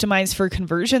you optimize for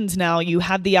conversions now, you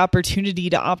have the opportunity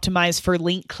to optimize for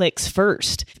link clicks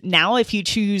first. Now, if you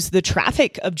choose the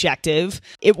traffic objective,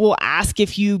 it will ask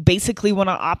if you basically want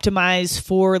to optimize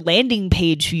for landing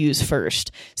page views first.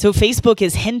 So Facebook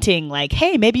is hinting like,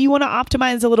 hey, maybe you want to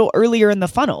optimize a little earlier in the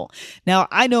funnel. Now,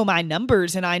 I know my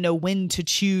numbers and I know when to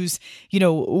choose,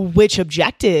 which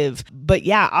objective. But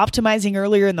yeah, optimizing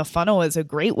earlier in the funnel is a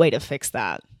great way to fix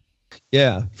that.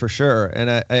 Yeah, for sure.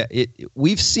 And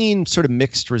we've seen sort of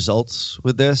mixed results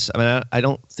with this. I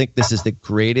don't think this is the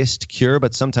greatest cure,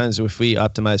 but sometimes if we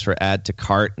optimize for add to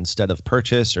cart instead of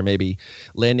purchase, or maybe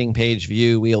landing page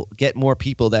view, we'll get more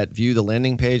people that view the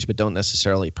landing page but don't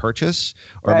necessarily purchase,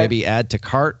 or maybe add to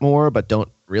cart more but don't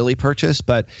really purchase.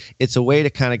 But it's a way to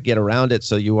kind of get around it,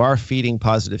 so you are feeding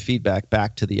positive feedback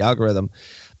back to the algorithm.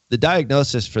 The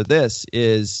diagnosis for this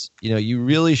is, you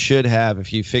really should have,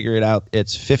 if you figure it out,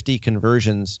 it's 50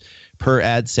 conversions per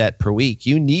ad set per week.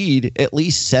 You need at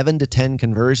least 7 to 10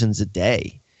 conversions a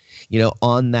day.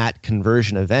 on that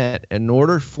conversion event in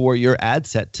order for your ad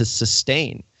set to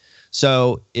sustain.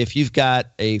 So if you've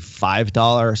got a $5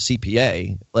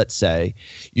 CPA, let's say,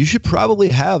 you should probably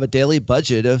have a daily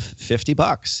budget of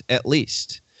 $50 at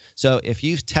least. So if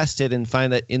you've tested and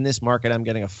find that in this market, I'm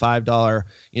getting a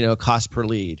 $5, cost per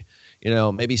lead,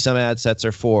 maybe some ad sets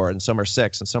are 4 and some are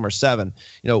 6 and some are 7,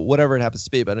 whatever it happens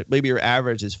to be, but maybe your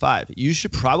average is 5. You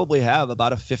should probably have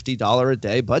about a $50 a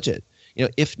day budget,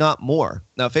 if not more.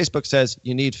 Now, Facebook says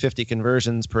you need 50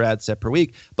 conversions per ad set per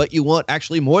week, but you want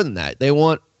actually more than that. They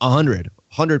want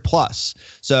 100 plus.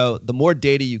 So the more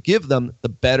data you give them, the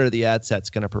better the ad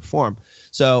set's going to perform.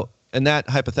 So in that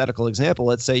hypothetical example,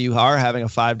 let's say you are having a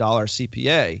 $5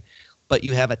 CPA, but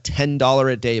you have a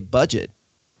 $10 a day budget.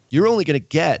 You're only going to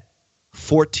get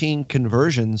 14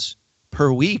 conversions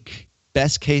per week,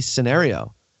 best case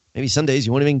scenario. Maybe some days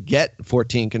you won't even get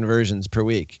 14 conversions per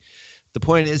week. The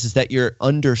point is that you're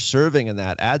underserving in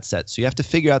that ad set. So you have to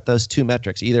figure out those two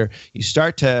metrics. Either you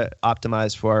start to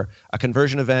optimize for a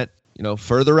conversion event,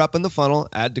 further up in the funnel,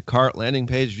 add to cart, landing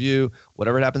page view,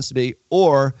 whatever it happens to be,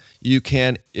 or you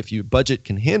can, if your budget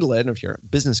can handle it, and if your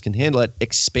business can handle it,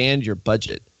 expand your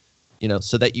budget,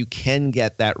 so that you can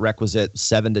get that requisite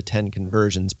 7 to 10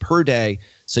 conversions per day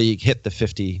so you hit the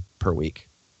 50 per week.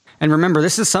 And remember,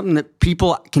 this is something that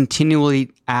people continually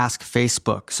ask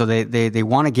Facebook. So they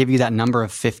want to give you that number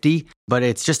of 50, but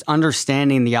it's just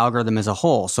understanding the algorithm as a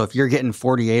whole. So if you're getting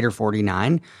 48 or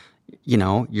 49,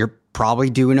 you're probably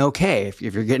doing okay. If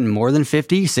you're getting more than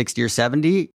 50, 60 or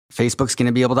 70, Facebook's going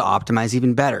to be able to optimize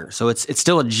even better. So it's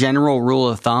still a general rule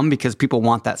of thumb because people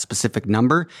want that specific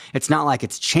number. It's not like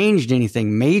it's changed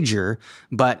anything major,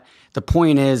 but the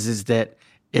point is that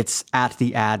it's at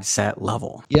the ad set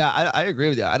level. Yeah, I agree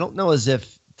with you. I don't know as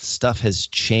if stuff has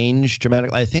changed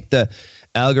dramatically. I think the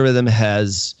algorithm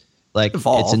has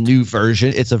evolved. It's a new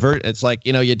version. It's like,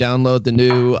 you download the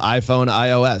new iPhone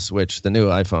iOS, which the new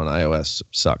iPhone iOS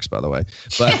sucks, by the way.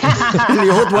 But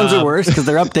the old ones are worse because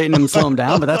they're updating them, slow them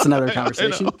down. But that's another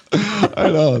conversation. I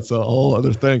know it's a whole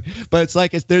other thing. But it's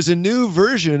like there's a new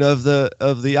version of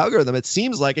the algorithm. It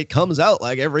seems like it comes out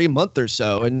like every month or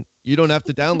so, and you don't have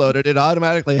to download it. It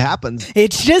automatically happens.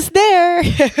 It's just there.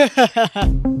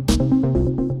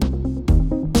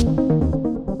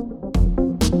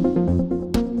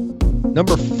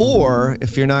 Number 4,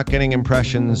 if you're not getting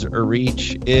impressions or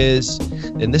reach, is,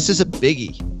 and this is a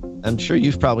biggie, I'm sure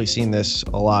you've probably seen this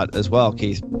a lot as well,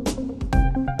 Keith,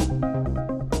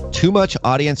 too much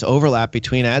audience overlap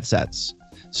between ad sets.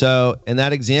 So in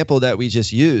that example that we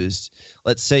just used,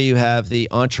 let's say you have the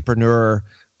entrepreneur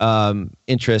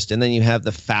interest, and then you have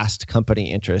the fast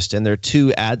company interest, and they're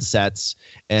 2 ad sets,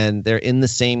 and they're in the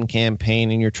same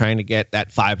campaign, and you're trying to get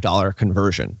that $5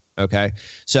 conversion. Okay,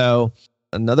 so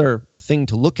another thing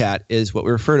to look at is what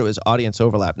we refer to as audience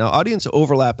overlap. Now, audience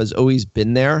overlap has always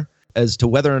been there. As to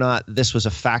whether or not this was a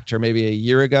factor maybe a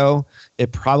year ago,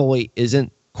 it probably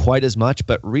isn't quite as much,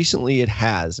 but recently it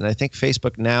has. And I think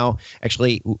Facebook now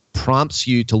actually prompts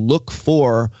you to look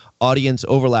for audience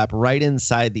overlap right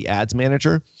inside the ads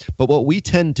manager. But what we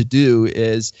tend to do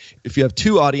is if you have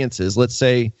 2 audiences, let's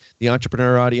say the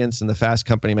entrepreneur audience and the Fast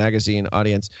Company Magazine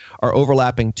audience are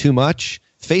overlapping too much,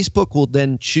 Facebook will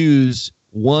then choose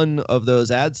one of those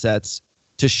ad sets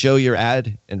to show your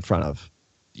ad in front of.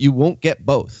 You won't get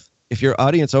both if your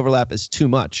audience overlap is too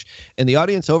much. And the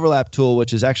audience overlap tool,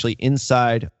 which is actually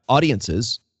inside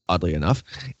audiences, oddly enough,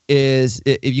 is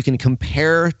if you can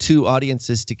compare 2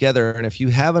 audiences together, and if you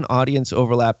have an audience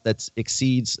overlap that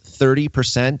exceeds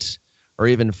 30% or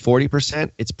even 40%,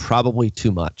 it's probably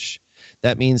too much.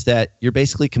 That means that you're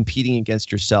basically competing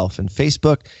against yourself. And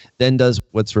Facebook then does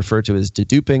what's referred to as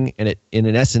deduping. And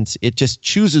in essence, it just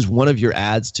chooses one of your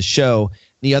ads to show.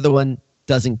 The other one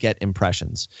doesn't get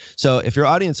impressions. So if your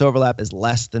audience overlap is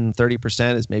less than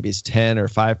 30%, as maybe it's 10 or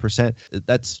 5%,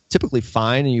 that's typically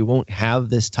fine and you won't have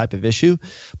this type of issue.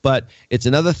 But it's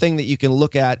another thing that you can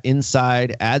look at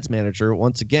inside Ads Manager.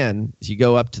 Once again, as you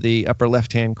go up to the upper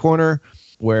left-hand corner,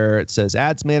 where it says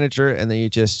Ads Manager, and then you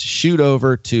just shoot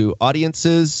over to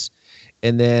Audiences,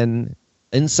 and then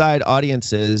inside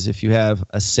Audiences, if you have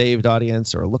a saved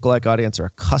audience or a lookalike audience or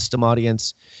a custom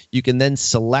audience, you can then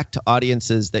select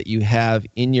audiences that you have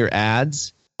in your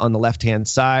ads on the left-hand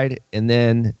side, and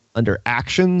then under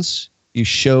Actions, you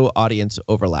show Audience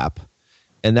Overlap.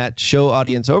 And that show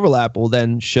audience overlap will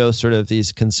then show sort of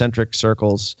these concentric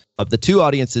circles of the 2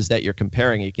 audiences that you're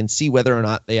comparing. You can see whether or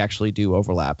not they actually do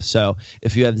overlap. So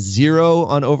if you have 0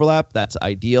 on overlap, that's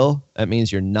ideal. That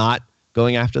means you're not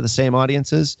going after the same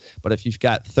audiences. But if you've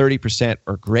got 30%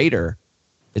 or greater,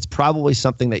 it's probably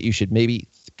something that you should maybe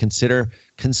consider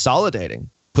consolidating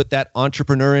put that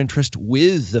entrepreneur interest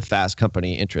with the fast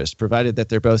company interest, provided that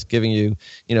they're both giving you,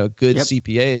 good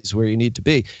CPAs where you need to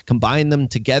be. Combine them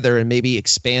together and maybe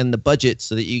expand the budget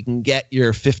so that you can get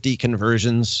your 50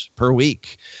 conversions per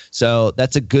week. So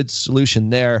that's a good solution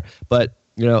there. But,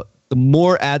 the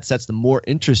more ad sets, the more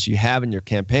interest you have in your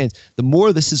campaigns, the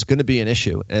more this is going to be an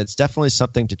issue. And it's definitely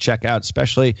something to check out,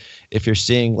 especially if you're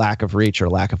seeing lack of reach or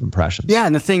lack of impressions. Yeah.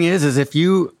 And the thing is if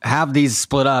you have these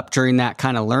split up during that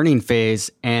kind of learning phase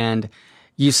and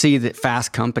you see that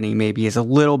fast company maybe is a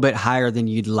little bit higher than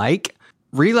you'd like,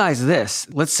 realize this.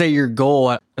 Let's say your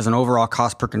goal as an overall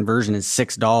cost per conversion is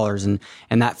 $6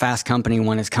 and that fast company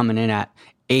one is coming in at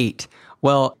 $8.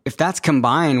 Well, if that's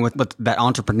combined with that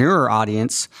entrepreneur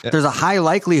audience, there's a high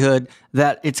likelihood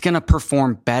that it's going to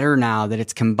perform better now that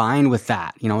it's combined with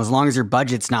that. As long as your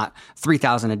budget's not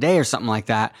 $3,000 a day or something like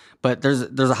that. But there's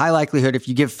a high likelihood if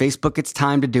you give Facebook its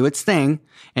time to do its thing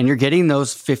and you're getting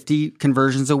those 50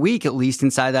 conversions a week, at least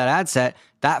inside that ad set,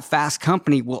 that fast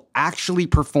company will actually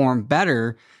perform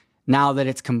better now that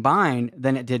it's combined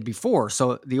than it did before.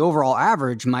 So the overall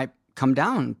average might come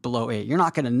down below 8. You're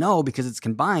not going to know because it's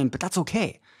combined, but that's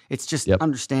okay. It's just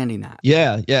understanding that.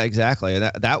 Yeah, exactly.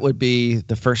 That would be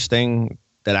the first thing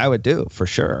that I would do for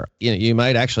sure. You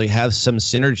might actually have some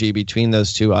synergy between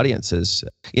those two audiences,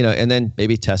 and then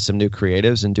maybe test some new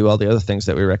creatives and do all the other things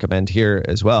that we recommend here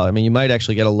as well. I mean, you might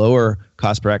actually get a lower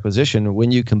cost per acquisition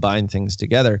when you combine things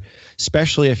together,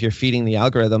 especially if you're feeding the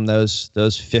algorithm those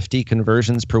 50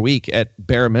 conversions per week at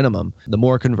bare minimum. The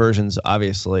more conversions,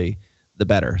 obviously, the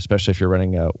better, especially if you're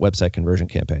running website conversion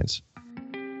campaigns.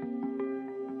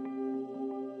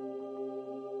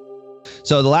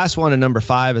 So the last one, and number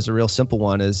 5, is a real simple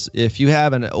one, is if you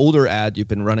have an older ad you've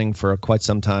been running for quite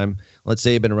some time, let's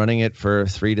say you've been running it for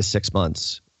 3 to 6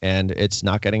 months and it's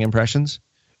not getting impressions,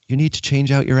 you need to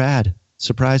change out your ad.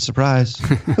 Surprise, surprise.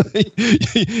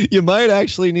 You might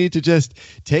actually need to just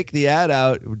take the ad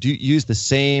out, use the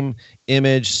same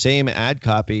image, same ad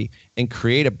copy, and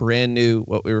create a brand new,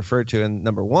 what we refer to in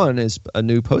number 1 is a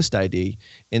new post ID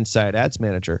inside Ads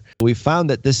Manager. We found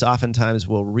that this oftentimes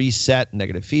will reset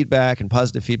negative feedback and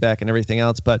positive feedback and everything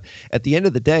else. But at the end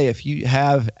of the day, if you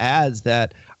have ads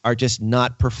that are just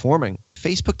not performing,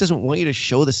 Facebook doesn't want you to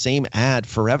show the same ad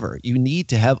forever. You need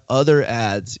to have other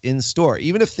ads in store.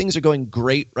 Even if things are going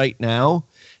great right now,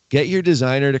 get your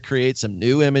designer to create some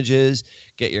new images,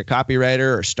 get your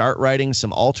copywriter or start writing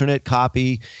some alternate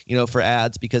copy, for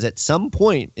ads, because at some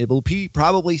point, it will be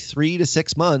probably 3 to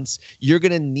 6 months, you're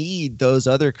going to need those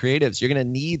other creatives. You're going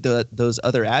to need those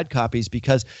other ad copies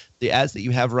because the ads that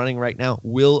you have running right now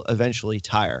will eventually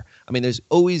tire. I mean, there's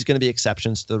always going to be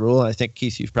exceptions to the rule. And I think,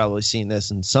 Keith, you've probably seen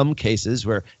this in some cases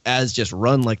where ads just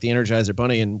run like the Energizer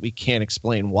Bunny and we can't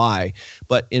explain why.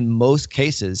 But in most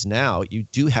cases now, you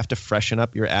do have to freshen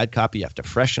up your ad copy. You have to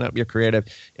freshen up your creative.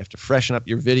 You have to freshen up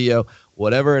your video,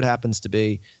 whatever it happens to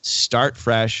be. Start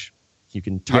fresh. You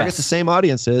can target the same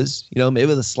audiences, maybe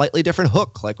with a slightly different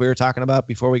hook like we were talking about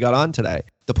before we got on today.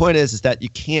 The point is that you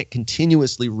can't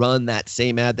continuously run that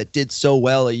same ad that did so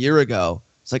well a year ago.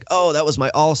 It's like, oh, that was my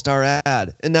all-star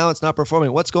ad, and now it's not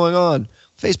performing. What's going on?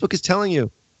 Facebook is telling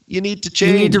you. You need to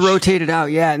change. You need to rotate it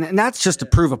out, yeah. And that's just to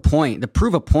prove a point. To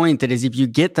prove a point that is if you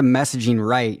get the messaging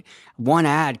right, one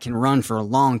ad can run for a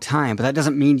long time, but that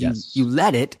doesn't mean you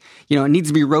let it. It needs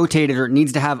to be rotated or it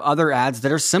needs to have other ads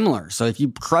that are similar. So if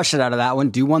you crush it out of that one,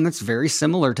 do one that's very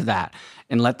similar to that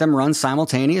and let them run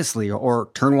simultaneously or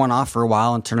turn one off for a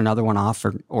while and turn another one off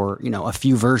or a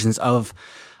few versions of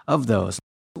those.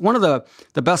 One of the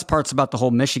best parts about the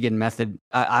whole Michigan method,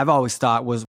 I've always thought,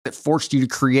 was it forced you to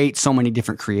create so many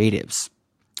different creatives.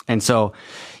 And so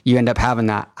you end up having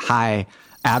that high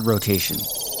ad rotation.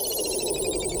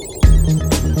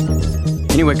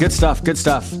 Anyway, good stuff.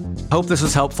 Hope this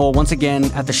was helpful. Once again,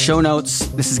 at the show notes,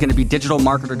 this is going to be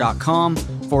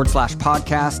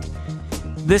digitalmarketer.com/podcast.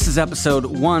 This is episode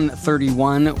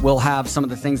 131. We'll have some of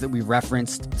the things that we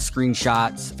referenced,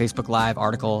 screenshots, Facebook Live,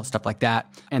 article, stuff like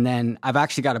that. And then I've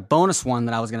actually got a bonus one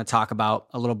that I was going to talk about,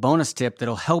 a little bonus tip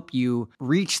that'll help you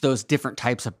reach those different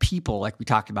types of people like we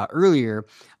talked about earlier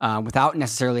without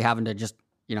necessarily having to just,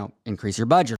 increase your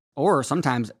budget or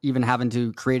sometimes even having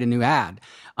to create a new ad.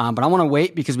 But I want to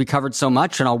wait because we covered so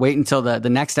much and I'll wait until the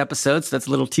next episode. So that's a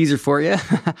little teaser for you.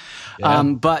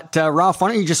 But Ralph, why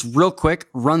don't you just real quick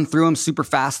run through them super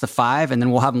fast, the 5, and then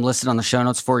we'll have them listed on the show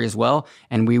notes for you as well.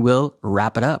 And we will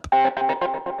wrap it up.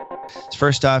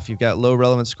 First off, you've got low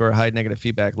relevance score, high negative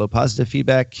feedback, low positive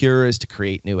feedback. Cure is to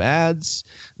create new ads.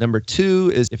 Number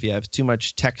 2 is if you have too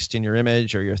much text in your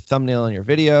image or your thumbnail in your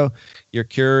video, your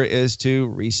cure is to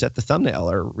reset the thumbnail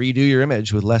or redo your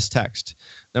image with less text.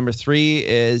 Number 3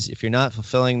 is if you're not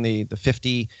fulfilling the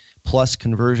 50 plus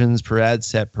conversions per ad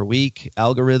set per week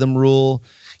algorithm rule,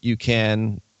 you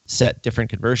can set different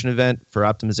conversion event for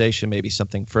optimization, maybe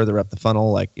something further up the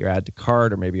funnel like your add to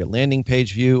cart or maybe a landing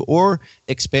page view, or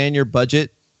expand your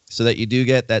budget so that you do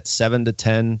get that 7 to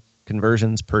 10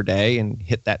 conversions per day and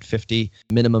hit that 50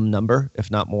 minimum number,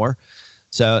 if not more.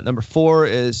 So number 4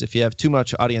 is if you have too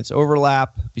much audience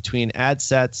overlap between ad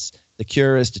sets, the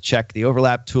cure is to check the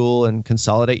overlap tool and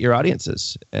consolidate your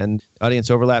audiences. And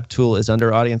audience overlap tool is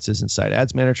under audiences inside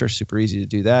Ads Manager. Super easy to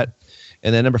do that.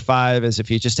 And then number 5 is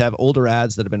if you just have older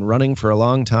ads that have been running for a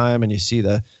long time and you see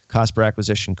the cost per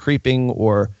acquisition creeping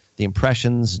or the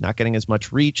impressions not getting as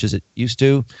much reach as it used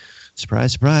to,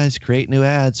 surprise, surprise, create new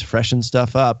ads, freshen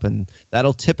stuff up, and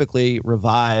that'll typically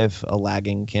revive a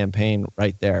lagging campaign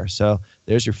right there. So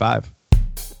there's your 5.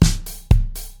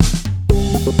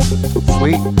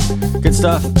 Sweet. Good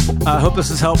stuff. I hope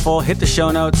this is helpful. Hit the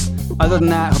show notes. Other than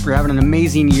that, hope you're having an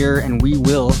amazing year, and we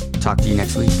will talk to you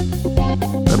next week.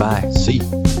 Bye-bye. See you.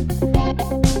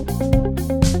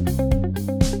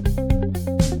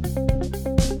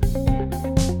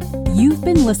 You've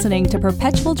been listening to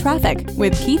Perpetual Traffic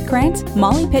with Keith Krantz,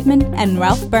 Molly Pittman, and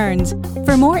Ralph Burns.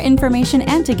 For more information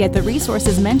and to get the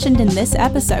resources mentioned in this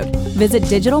episode, visit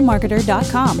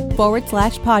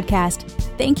digitalmarketer.com/podcast.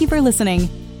 Thank you for listening.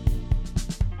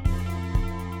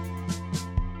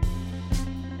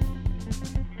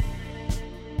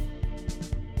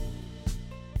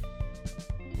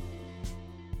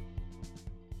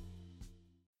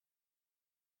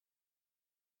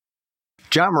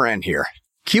 John Moran here.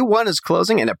 Q1 is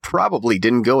closing and it probably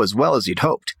didn't go as well as you'd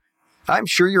hoped. I'm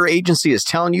sure your agency is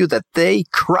telling you that they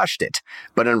crushed it,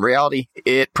 but in reality,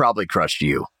 it probably crushed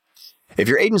you. If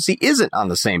your agency isn't on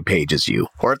the same page as you,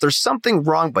 or if there's something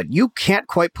wrong but you can't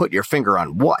quite put your finger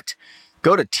on what,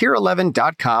 go to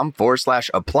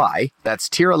tier11.com/apply. That's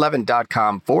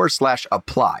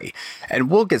tier11.com/apply. And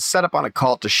we'll get set up on a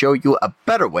call to show you a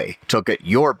better way to look at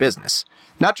your business,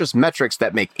 not just metrics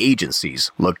that make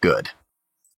agencies look good.